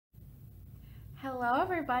Hello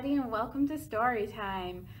everybody and welcome to Story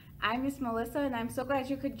Time. I'm Miss Melissa and I'm so glad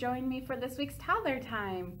you could join me for this week's Toddler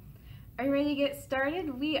Time. Are you ready to get started?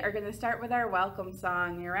 We are going to start with our welcome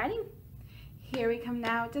song. You ready? Here we come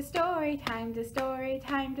now to story time, to story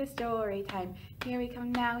time, to story time. Here we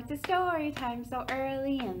come now to story time so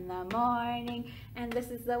early in the morning. And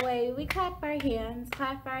this is the way we clap our hands,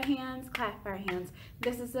 clap our hands, clap our hands.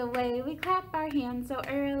 This is the way we clap our hands so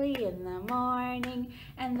early in the morning.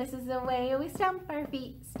 And this is the way we stomp our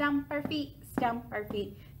feet, stomp our feet, stomp our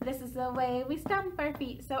feet. This is the way we stomp our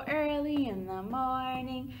feet so early in the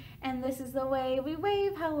morning. And this is the way we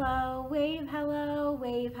wave hello, wave hello,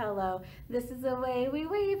 wave hello. This is the way we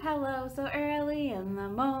wave hello so early in the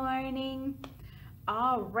morning.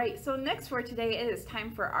 All right, so next for today it is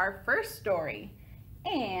time for our first story.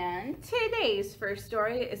 And today's first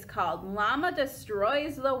story is called Llama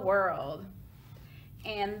Destroys the World.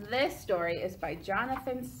 And this story is by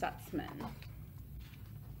Jonathan Sutzman.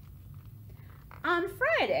 On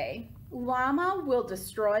Friday, Llama will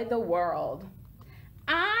destroy the world.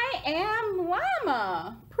 I am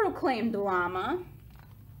Llama, proclaimed Llama.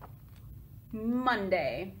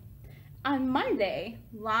 Monday. On Monday,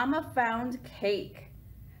 Llama found cake.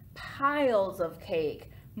 Piles of cake.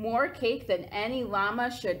 More cake than any llama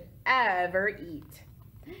should ever eat.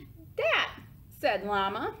 "That," said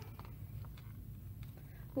Llama.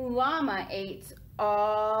 Llama ate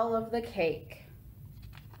all of the cake.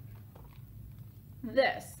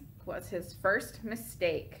 This was his first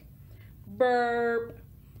mistake. Burp.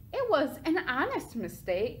 It was an honest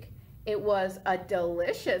mistake. It was a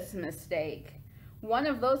delicious mistake. One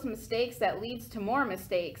of those mistakes that leads to more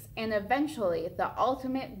mistakes and eventually the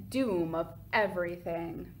ultimate doom of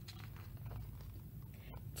everything.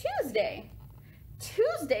 Tuesday.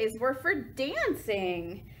 Tuesdays were for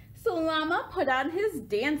dancing. So Llama put on his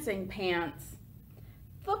dancing pants.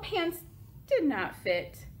 The pants did not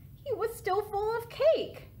fit. He was still full of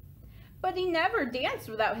cake. But he never danced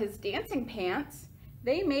without his dancing pants.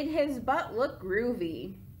 They made his butt look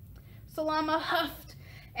groovy. So Llama huffed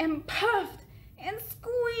and puffed and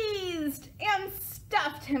squeezed and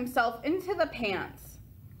stuffed himself into the pants.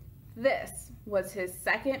 This was his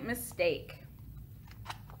second mistake.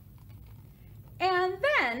 And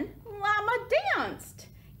then Llama danced.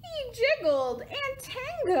 He jiggled and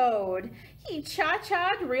tangoed. He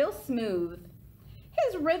cha-cha'd real smooth.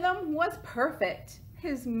 His rhythm was perfect.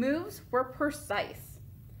 His moves were precise.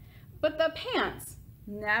 But the pants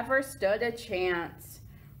never stood a chance.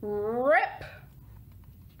 Rip!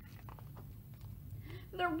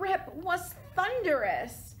 The rip was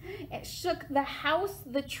thunderous. It shook the house,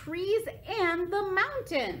 the trees, and the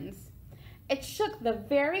mountains. It shook the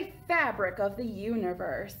very fabric of the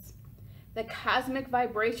universe. The cosmic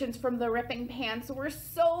vibrations from the ripping pants were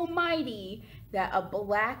so mighty that a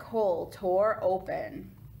black hole tore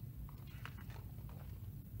open.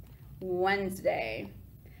 Wednesday.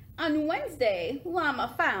 On Wednesday,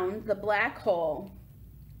 Llama found the black hole.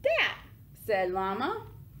 "That," said Llama.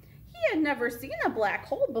 He had never seen a black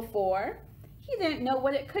hole before. He didn't know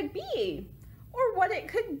what it could be or what it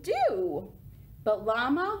could do. But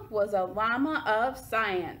Llama was a llama of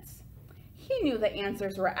science. He knew the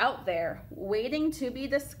answers were out there, waiting to be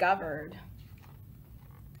discovered.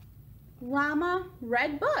 Llama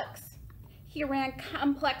read books. He ran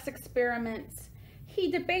complex experiments. He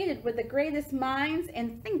debated with the greatest minds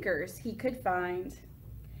and thinkers he could find.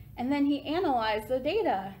 And then he analyzed the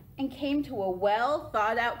data and came to a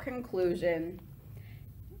well-thought-out conclusion.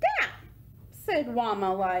 "That," said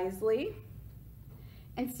Llama wisely.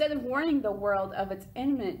 Instead of warning the world of its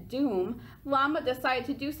imminent doom, Llama decided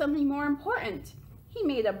to do something more important. He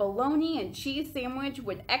made a bologna and cheese sandwich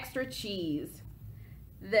with extra cheese.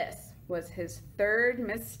 This was his third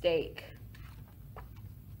mistake.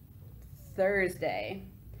 Thursday.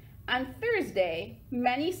 On Thursday,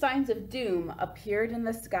 many signs of doom appeared in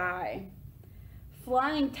the sky.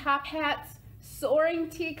 Flying top hats, soaring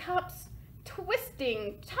teacups,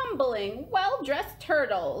 twisting, tumbling, well-dressed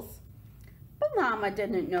turtles. But Llama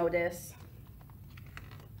didn't notice.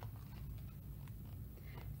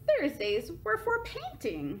 Thursdays were for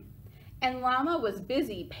painting, and Llama was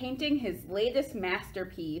busy painting his latest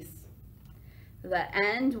masterpiece. The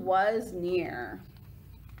end was near.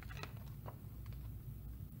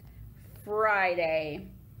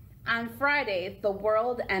 Friday. On Friday, the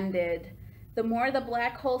world ended. The more the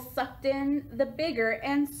black hole sucked in, the bigger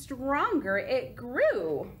and stronger it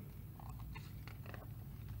grew.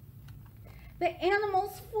 The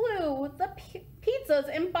animals flew, the pizzas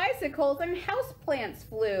and bicycles and houseplants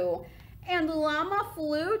flew, and Llama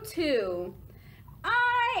flew too.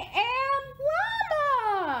 I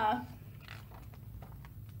am Llama!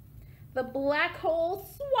 The black hole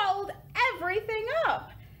swallowed everything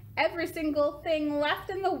up. Every single thing left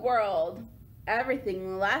in the world.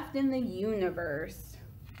 Everything left in the universe.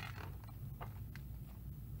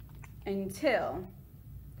 Until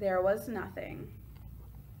there was nothing.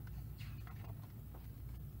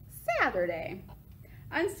 Saturday.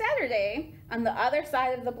 On Saturday, on the other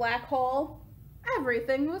side of the black hole,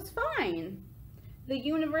 everything was fine. The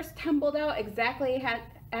universe tumbled out exactly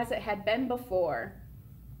as it had been before.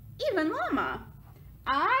 Even Llama.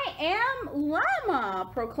 "I am Llama,"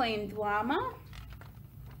 proclaimed Llama.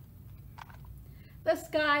 The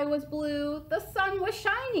sky was blue, the sun was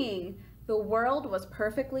shining. The world was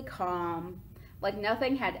perfectly calm, like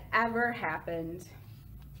nothing had ever happened.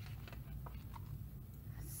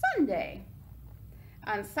 Sunday.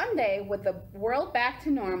 On Sunday, with the world back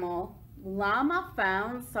to normal, Llama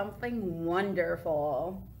found something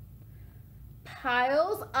wonderful.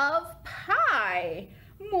 Piles of pie.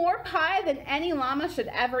 More pie than any llama should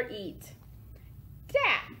ever eat.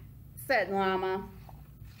 "Dad," said Llama.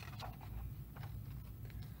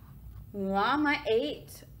 Llama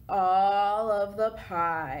ate all of the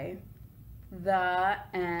pie. The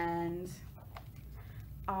end.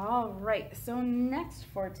 All right, so next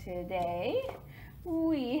for today,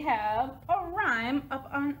 we have a rhyme up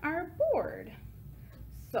on our board.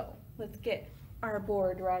 So let's get our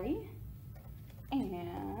board ready.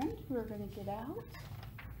 And we're gonna get out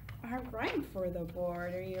our rhyme for the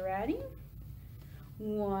board. Are you ready?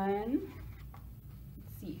 Let's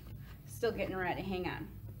see, still getting ready, hang on.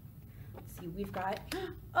 Let's see, we've got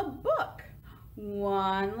a book.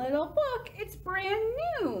 One little book, it's brand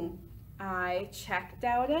new. I checked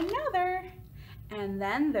out another. And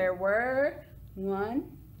then there were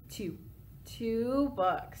two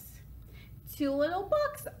books. Two little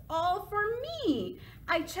books, all for me.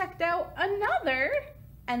 I checked out another.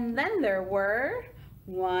 And then there were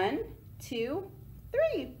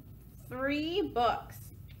three books.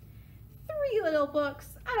 Three little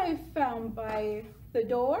books I found by the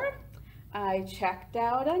door. I checked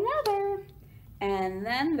out another. And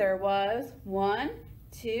then there was 4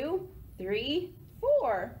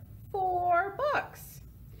 books.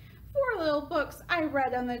 4 little books I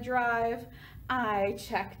read on the drive. I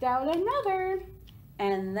checked out another.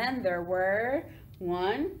 And then there were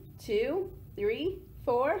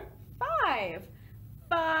 5.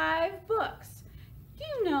 5 books. Do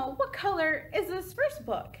you know what color is this first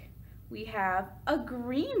book? We have a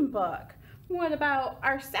green book. What about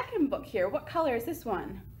our second book here? What color is this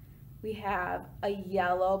one? We have a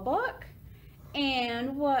yellow book.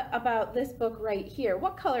 And what about this book right here?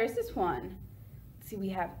 What color is this one? Let's see, we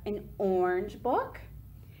have an orange book.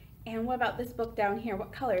 And what about this book down here?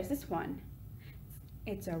 What color is this one?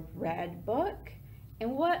 It's a red book.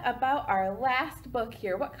 And what about our last book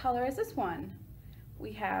here? What color is this one?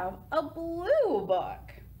 We have a blue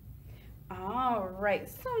book. All right,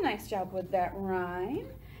 so nice job with that rhyme.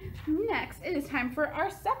 Next, it is time for our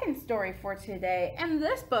second story for today. And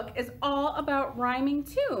this book is all about rhyming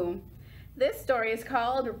too. This story is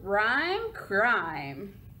called Rhyme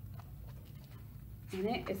Crime. And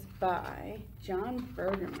it is by John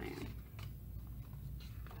Bergerman.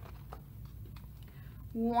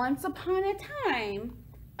 Once upon a time,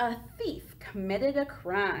 a thief committed a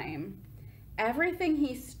crime. Everything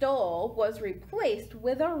he stole was replaced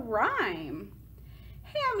with a rhyme.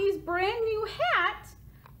 Hammy's brand new hat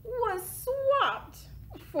was swapped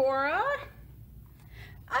for a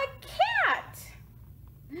cat.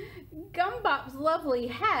 Gumbop's lovely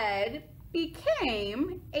head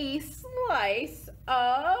became a slice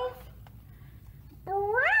of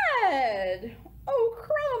bread. Oh,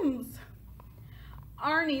 crumbs.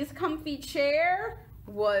 Arnie's comfy chair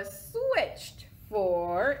was switched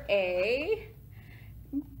for a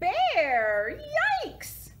bear.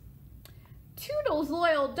 Yikes! Toodle's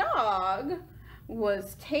loyal dog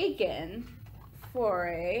was taken for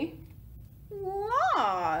a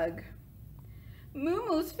log.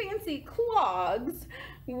 Moo-Moo's fancy clogs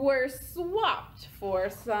were swapped for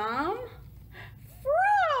some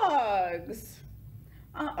frogs.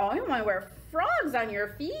 Uh-oh, you want to wear frogs on your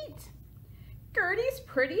feet? Gertie's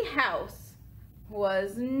pretty house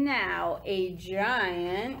was now a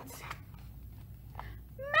giant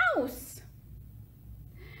mouse.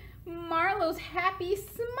 Marlowe's happy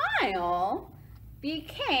smile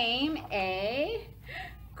became a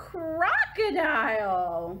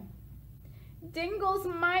crocodile. Dingle's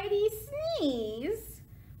mighty sneeze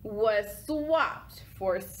was swapped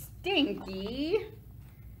for stinky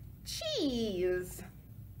cheese.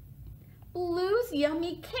 Blue's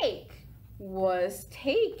yummy cake was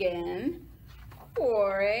taken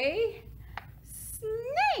for a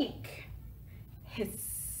snake.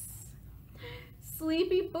 Hiss.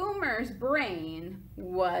 Sleepy Boomer's brain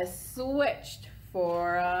was switched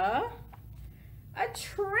for a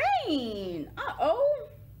train. Uh-oh.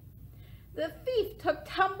 The thief took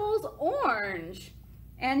Tumble's orange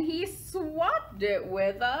and he swapped it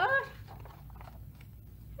with a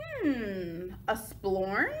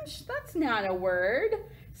splornge? That's not a word.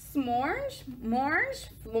 Smornge? Mornge?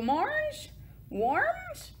 Flamornge?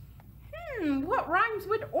 Warmed? What rhymes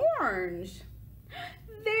with orange?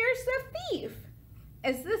 There's the thief.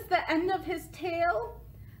 Is this the end of his tale?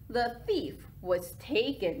 The thief was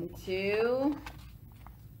taken to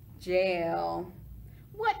jail.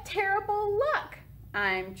 What terrible luck!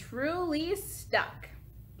 I'm truly stuck.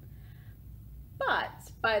 But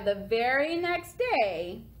by the very next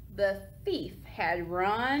day, the thief had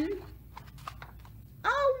run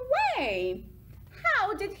away.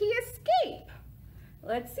 How did he escape?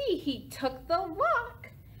 Let's see, he took the lock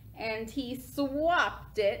and he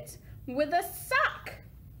swapped it with a sock.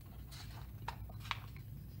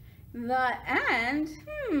 The end?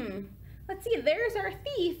 Let's see, there's our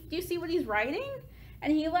thief. Do you see what he's writing?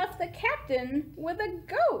 And he left the captain with a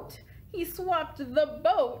goat. He swapped the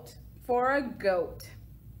boat for a goat.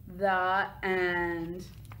 The end.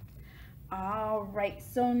 All right,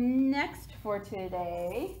 so next for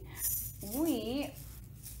today, we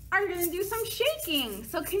are going to do some shaking.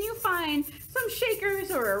 So can you find some shakers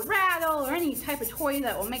or a rattle or any type of toy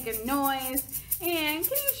that will make a noise? And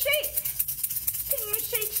can you shake? Can you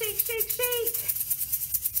shake, shake, shake, shake?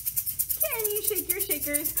 Can you shake your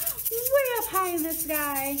shakers way up high in the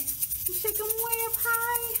sky? Shake them way up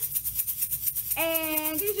high.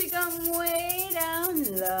 And can you shake them way down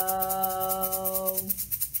low?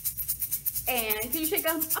 And can you shake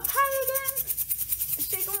them up high again?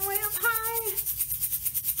 Shake them way up high.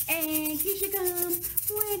 And can you shake them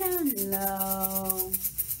way down low?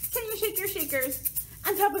 Can you shake your shakers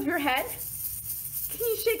on top of your head? Can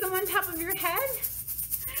you shake them on top of your head?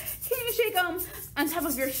 Can you shake them on top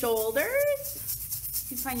of your shoulders?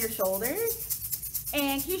 You find your shoulders.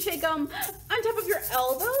 And can you shake them on top of your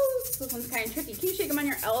elbows? This one's kind of tricky. Can you shake them on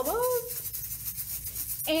your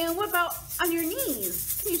elbows? And what about on your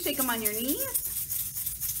knees? Can you shake them on your knees?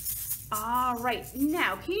 All right,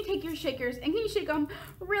 now can you take your shakers and can you shake them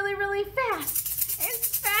really, really fast?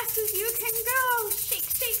 As fast as you can go. Shake,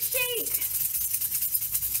 shake, shake.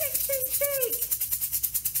 Shake, shake, shake.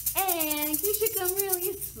 And can you shake them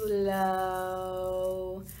really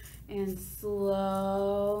slow and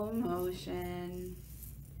slow motion?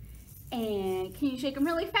 And can you shake them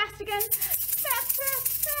really fast again? Fast,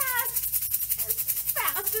 fast, fast. As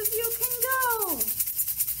fast as you can go.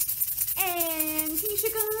 And can you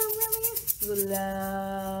shake them really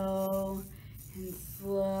slow and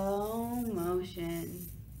slow motion?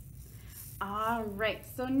 All right,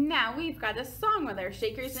 so now we've got a song with our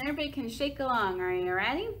shakers and everybody can shake along. Are you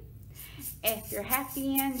ready? If you're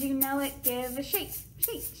happy and you know it, give a shake,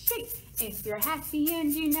 shake, shake. If you're happy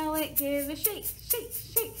and you know it, give a shake, shake,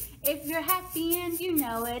 shake. If you're happy and you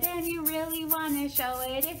know it and you really want to show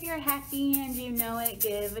it. If you're happy and you know it,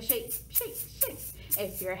 give a shake, shake, shake.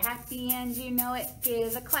 If you're happy and you know it,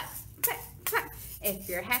 give a clap, clap, clap. If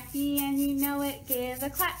you're happy and you know it, give a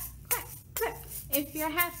clap, clap, clap. If you're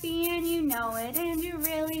happy and you know it and you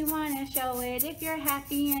really want to show it. If you're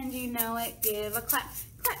happy and you know it, give a clap,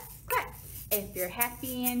 clap, clap. If you're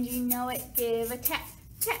happy and you know it, give a tap,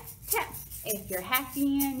 tap, tap. If you're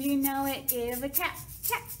happy and you know it, give a tap,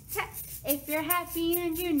 tap, tap. If you're happy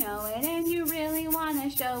and you know it and you really want to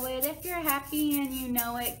show it. If you're happy and you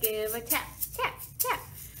know it, give a tap, tap, tap.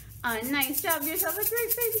 A nice job, yourself a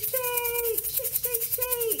great big shake, shake, shake,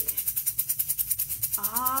 shake.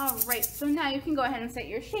 All right, so now you can go ahead and set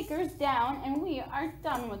your shakers down and we are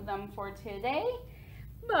done with them for today.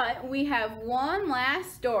 But we have one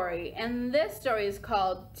last story and this story is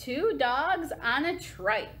called Two Dogs on a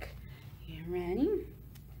Trike. You ready?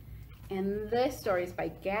 And this story is by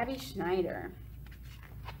Gabby Schneider.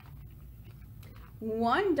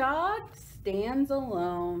 One dog stands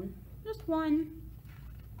alone, just one.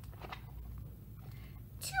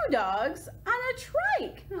 Two dogs on a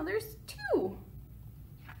trike. Now there's two.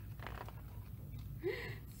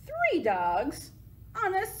 Three dogs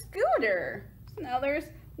on a scooter. Now there's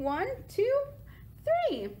 1, 2,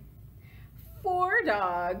 3. 4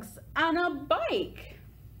 dogs on a bike.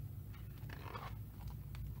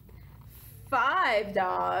 5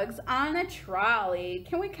 dogs on a trolley.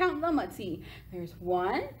 Can we count them? Let's see. There's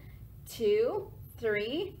 1, 2,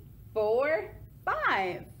 3, 4,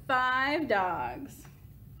 5. 5 dogs.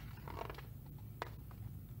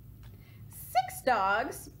 6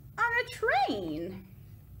 dogs on a train.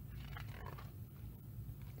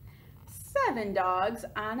 7 dogs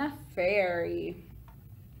on a ferry.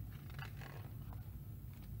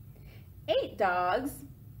 8 dogs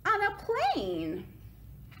on a plane.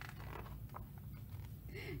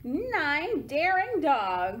 9 daring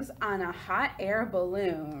dogs on a hot air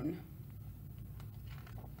balloon.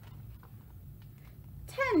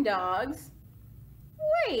 10 dogs.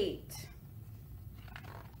 Wait.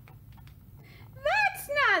 That's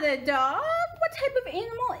not a dog. What type of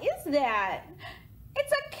animal is that?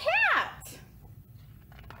 It's a cat.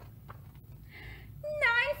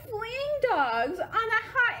 9 fleeing dogs on a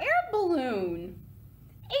hot air balloon.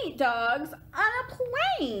 8 dogs on a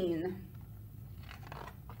plane.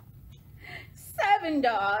 7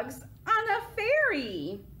 dogs on a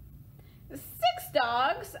ferry. 6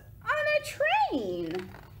 dogs on a train.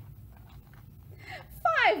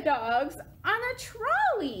 5 dogs on a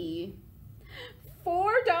trolley.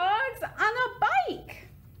 4 dogs on a bike.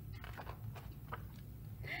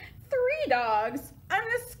 3 dogs on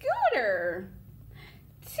a scooter.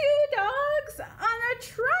 2 dogs on a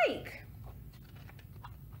trike.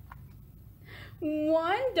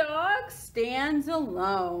 1 dog stands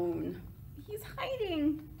alone. He's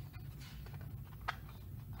hiding.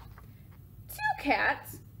 2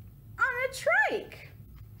 cats on a trike.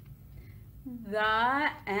 The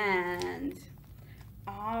end.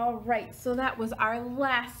 All right, so that was our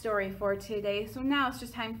last story for today. So now it's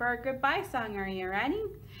just time for our goodbye song. Are you ready?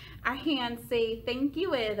 Our hands say thank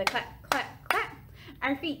you with a clap, clap, clap.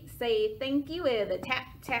 Our feet say thank you with a tap,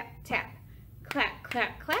 tap, tap. Clap,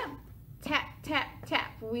 clap, clap. Tap, tap,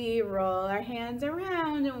 tap. We roll our hands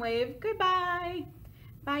around and wave goodbye.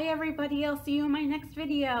 Bye, everybody. I'll see you in my next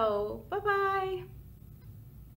video. Bye-bye.